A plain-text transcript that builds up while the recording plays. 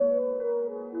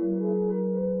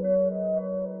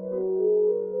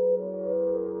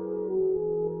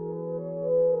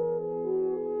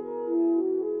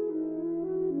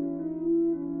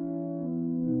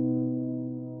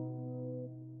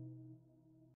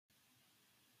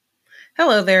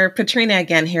Hello there, Katrina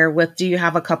again here with Do You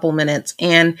Have a Couple Minutes?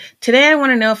 And today I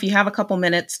want to know if you have a couple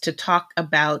minutes to talk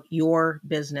about your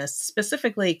business,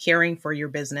 specifically caring for your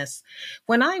business.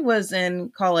 When I was in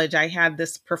college, I had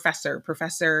this Professor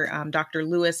Dr.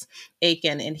 Lewis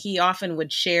Aiken, and he often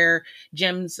would share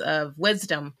gems of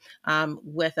wisdom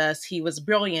with us. He was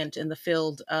brilliant in the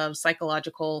field of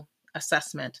psychological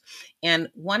assessment. And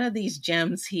one of these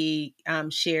gems he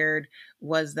shared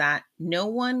was that no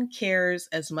one cares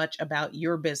as much about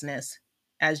your business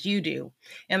as you do.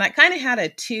 And that kind of had a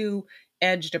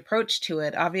two-edged approach to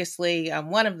it. Obviously,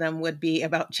 one of them would be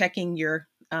about checking your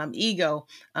ego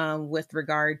with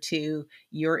regard to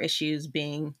your issues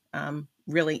being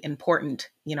really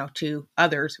important, to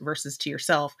others versus to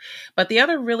yourself. But the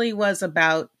other really was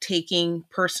about taking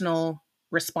personal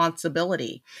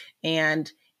responsibility and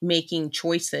making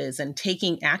choices and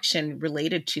taking action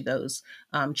related to those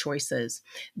choices.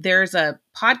 There's a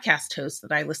podcast host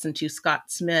that I listen to, Scott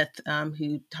Smith,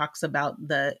 who talks about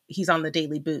he's on the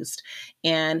Daily Boost.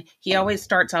 And he always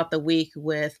starts out the week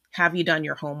with, have you done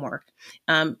your homework?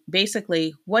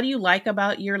 Basically, what do you like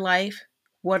about your life?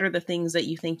 What are the things that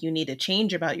you think you need to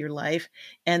change about your life?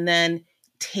 And then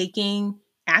taking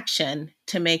action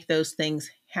to make those things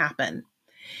happen.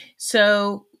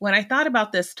 So, when I thought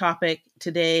about this topic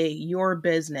today, your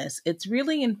business, it's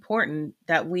really important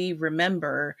that we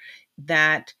remember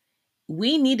that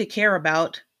we need to care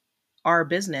about our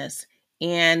business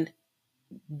and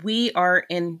we are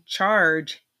in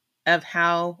charge of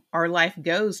how our life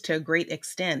goes to a great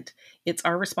extent. It's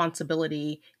our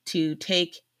responsibility to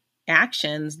take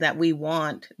actions that we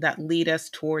want that lead us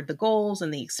toward the goals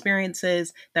and the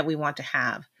experiences that we want to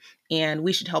have. And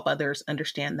we should help others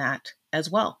understand that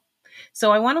as well.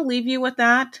 So I want to leave you with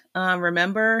that.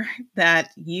 Remember that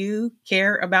you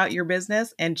care about your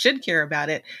business and should care about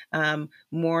it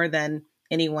more than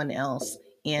anyone else,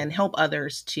 and help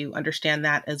others to understand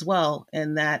that as well.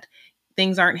 And that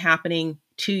things aren't happening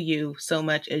to you so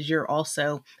much as you're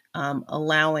also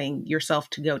allowing yourself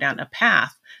to go down a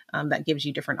path that gives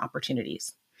you different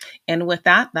opportunities. And with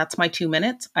that, that's my 2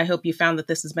 minutes. I hope you found that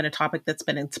this has been a topic that's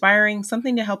been inspiring,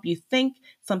 something to help you think,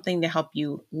 something to help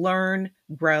you learn,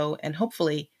 grow, and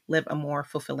hopefully live a more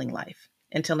fulfilling life.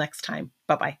 Until next time,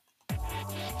 bye bye.